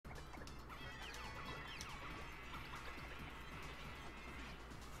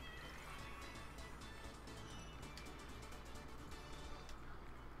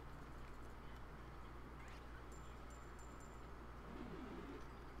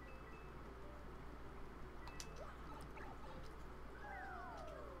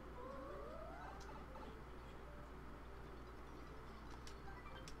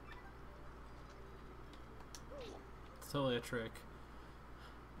totally a trick.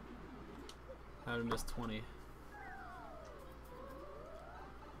 I would have missed 20.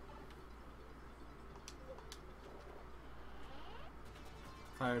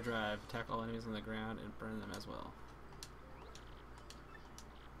 Fire drive. Attack all enemies on the ground and burn them as well.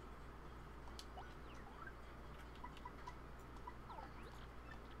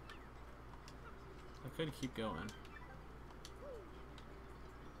 I could keep going.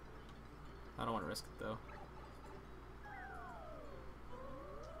 I don't want to risk it though.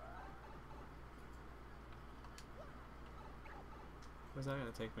 Where's that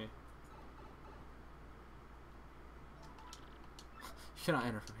gonna take me? You cannot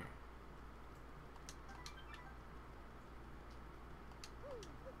enter from here.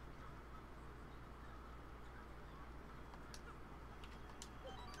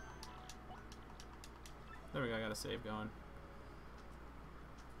 There we go, I got a save going.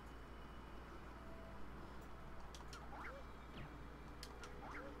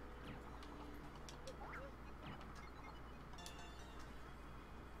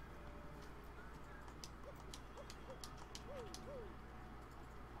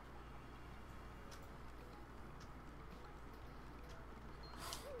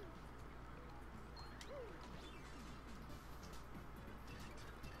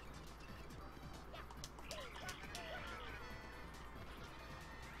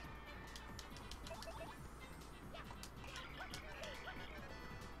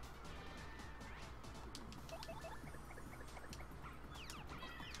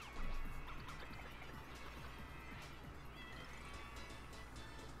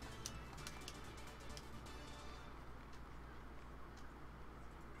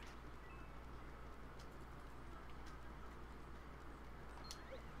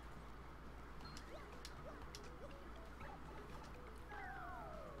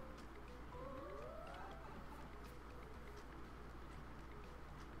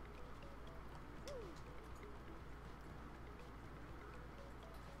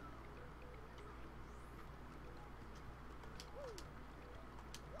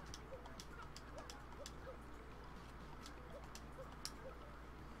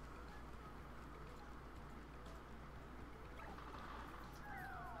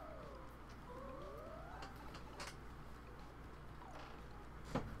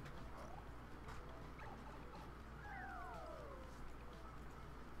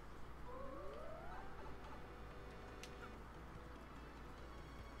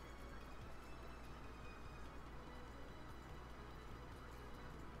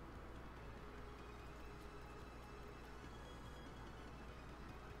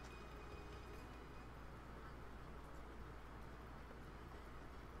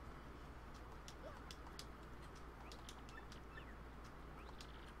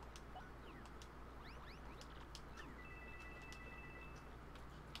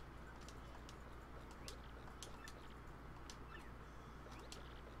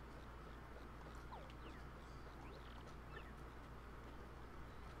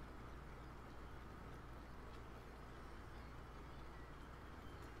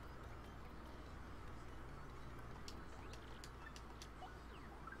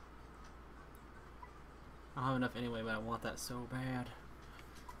 I don't have enough anyway, but I want that so bad.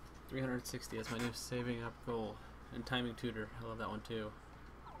 360 is my new saving up goal. And timing tutor, I love that one too.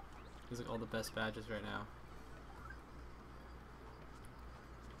 These are like all the best badges right now.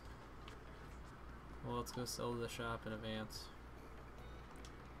 Well, let's go sell to the shop in advance.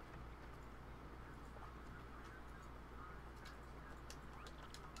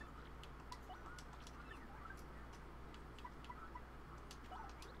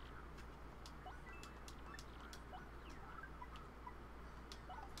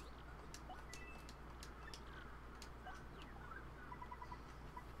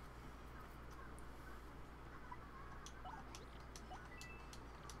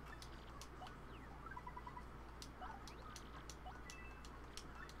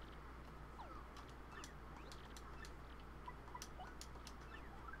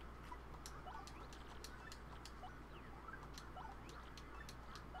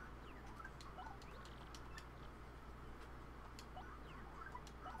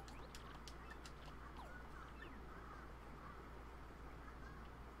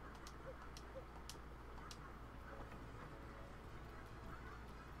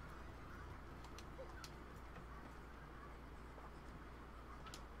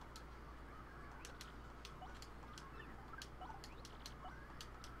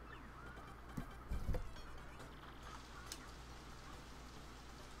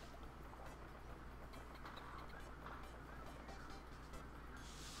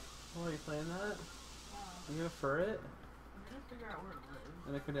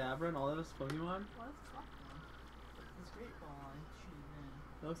 And a Kadabra and all those Pokemon? Well, that's a tough one. It's Great Ball, I shoot it in.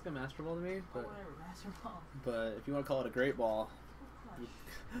 That looks like a Master Ball to me, Oh, but whatever, Master Ball. but if you want to call it a Great Ball, Oh,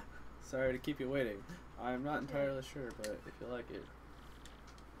 gosh. sorry to keep you waiting. I'm not entirely sure, but if you like it.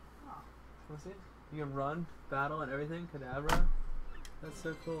 Oh, Let's see. You can run, battle, and everything. Kadabra. That's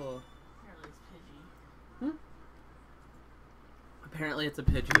so cool. apparently it's Pidgey. Apparently it's a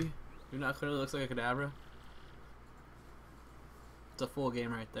Pidgey. You're not clearly looks like a Kadabra. It's a full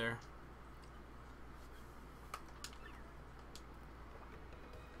game right there.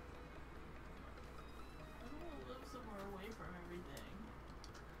 I want to live somewhere away from everything.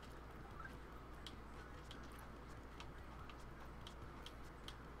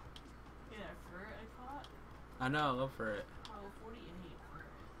 Yeah, for it I caught. I know, go for it. Oh, 48 for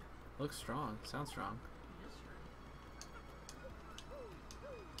it. Looks strong. Sounds strong. Yes, sir.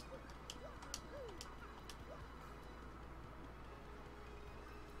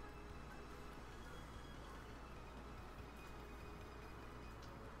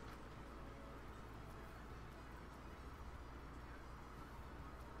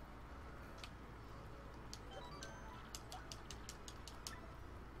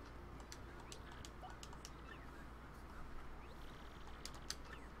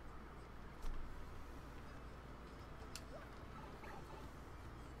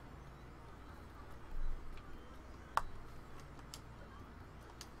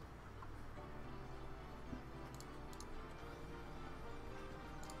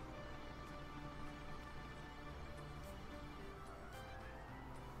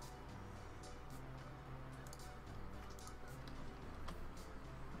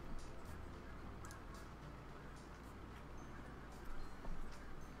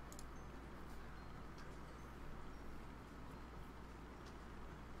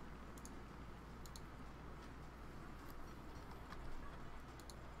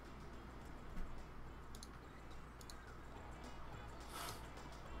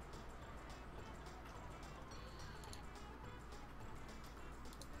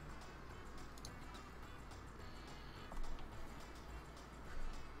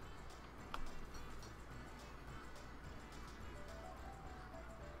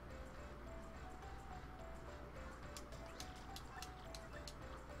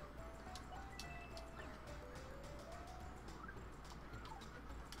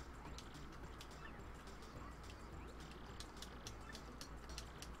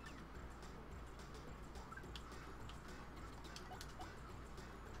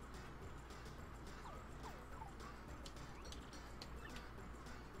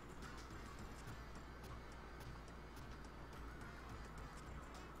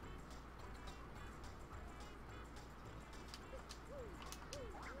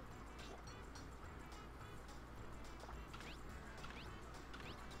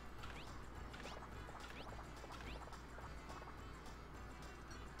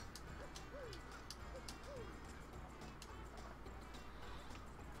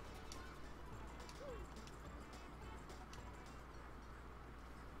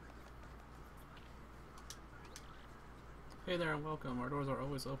 Hey there and welcome. Our doors are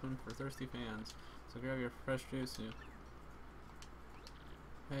always open for thirsty fans, so grab your fresh juice soon.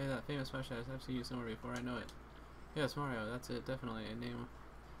 Hey, that famous flashlight, I've seen you somewhere before, I know it. Yes, Mario, that's it, definitely a name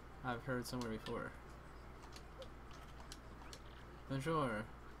I've heard somewhere before. Bonjour,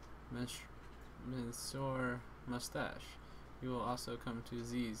 Monsieur Mustache. You will also come to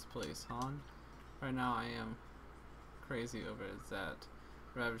Z's place, Han? Right now I am crazy over that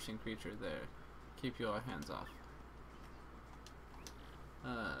ravishing creature there. Keep your hands off.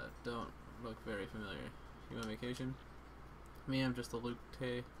 Don't look very familiar. You on vacation? Me, I'm just a Luke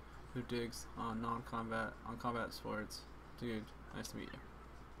Tay who digs on combat sports. Dude, nice to meet you.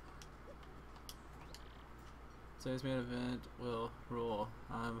 Today's main event will rule.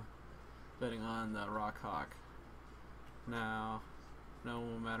 I'm betting on the Rock Hawk. Now, no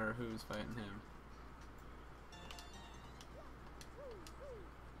matter who's fighting him.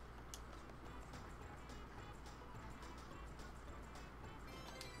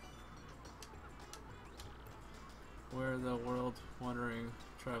 We're the world-wandering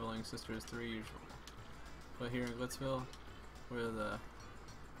traveling sisters 3 usually. But here in Glitzville, we're the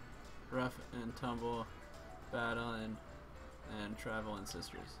rough and tumble battling and traveling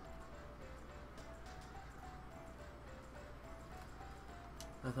sisters.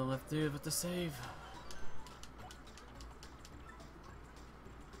 Nothing left to do but to save.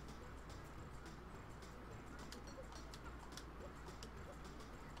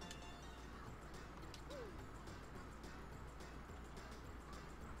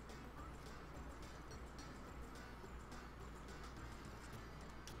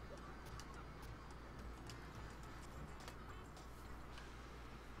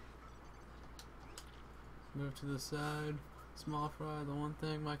 Move to the side. Small fry. The one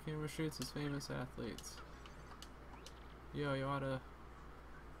thing my camera shoots is famous athletes. Yo, you out of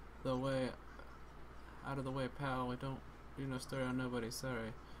the way, pal. We don't do no story on nobody.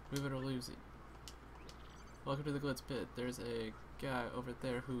 Sorry. Move it or lose it. Welcome to the Glitz Pit. There's a guy over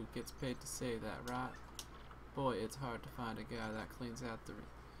there who gets paid to say that, right? Boy, it's hard to find a guy that cleans out the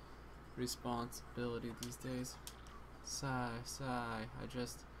responsibility these days. Sigh, sigh. I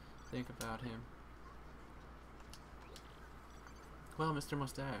just think about him. Well, Mr.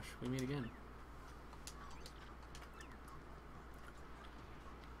 Mustache, we meet again.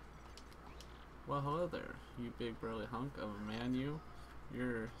 Well, hello there, you big burly hunk of a man, you.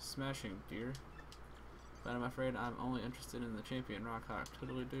 You're smashing, dear. But I'm afraid I'm only interested in the champion, Rockhawk.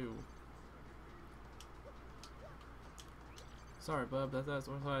 Totally do. Sorry, bub, that's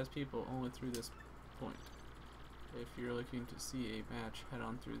authorized people only through this point. If you're looking to see a match, head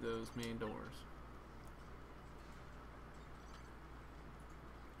on through those main doors.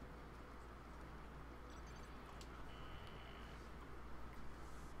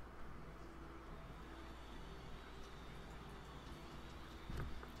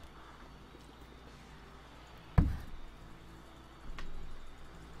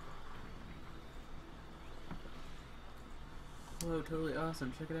 Whoa, totally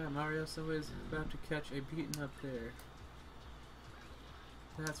awesome. Check it out. Mario Subway's about to catch a beating up there.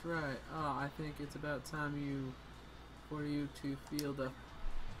 That's right. Oh, I think it's about time for you to feel the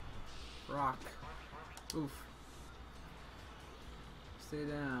rock. Oof. Stay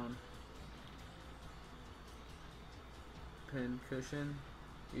down. Pin cushion.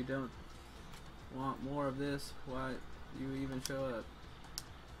 You don't want more of this? Why you even show up?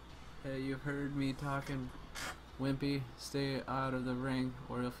 Hey, you've heard me talking. Wimpy, stay out of the ring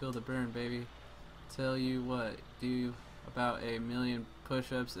or you'll feel the burn, baby. Tell you what, do about 1,000,000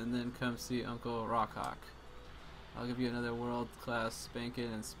 push-ups and then come see Uncle Rockhawk. I'll give you another world-class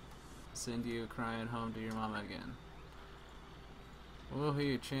spanking and send you crying home to your mama again.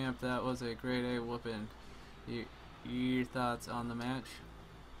 Woohoo, champ, that was a grade A whooping. Your thoughts on the match?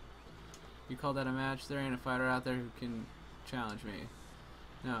 You call that a match? There ain't a fighter out there who can challenge me.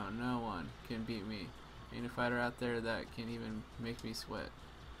 No, no one can beat me. Ain't a fighter out there that can even make me sweat.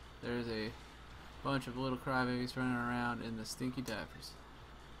 There's a bunch of little crybabies running around in the stinky diapers.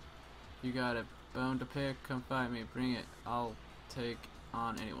 You got a bone to pick? Come fight me. Bring it. I'll take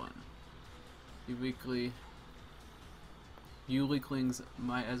on anyone. You weaklings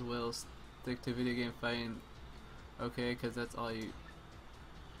might as well stick to video game fighting. Okay, cause that's all you.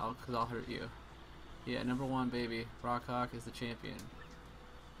 Cause I'll hurt you. Yeah, number 1, baby. Rockhawk is the champion.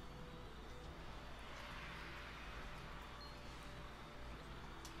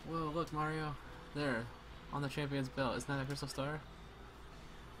 Whoa, look, Mario. There, on the champion's belt. Isn't that a crystal star?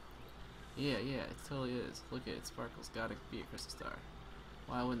 Yeah, it totally is. Look at it, sparkles. Gotta be a crystal star.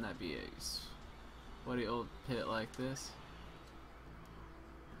 Why wouldn't that be a sweaty old pit like this?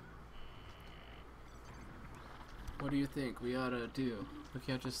 What do you think we ought to do? We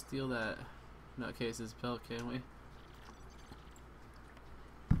can't just steal that nutcase's belt, can we?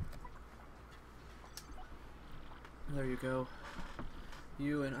 There you go.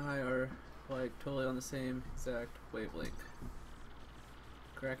 You and I are like totally on the same exact wavelength.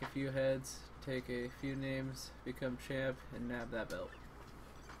 Crack a few heads, take a few names, become champ, and nab that belt.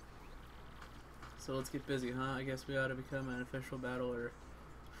 So let's get busy, huh? I guess we ought to become an official battler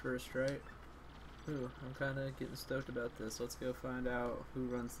first, right? Ooh, I'm kinda getting stoked about this. Let's go find out who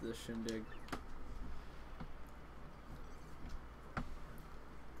runs this shindig.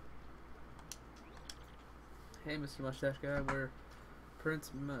 Hey, Mr. Mustache Guy, we're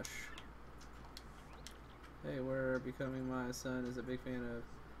Prince Mush. Hey, we're becoming my son is a big fan of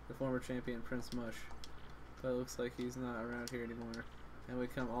the former champion Prince Mush, but it looks like he's not around here anymore, and we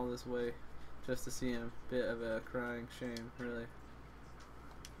come all this way just to see him. Bit of a crying shame, really.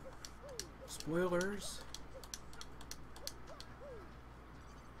 Spoilers.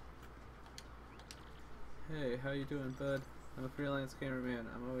 Hey, how you doing, bud? I'm a freelance cameraman.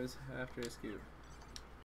 I'm always after a scoop.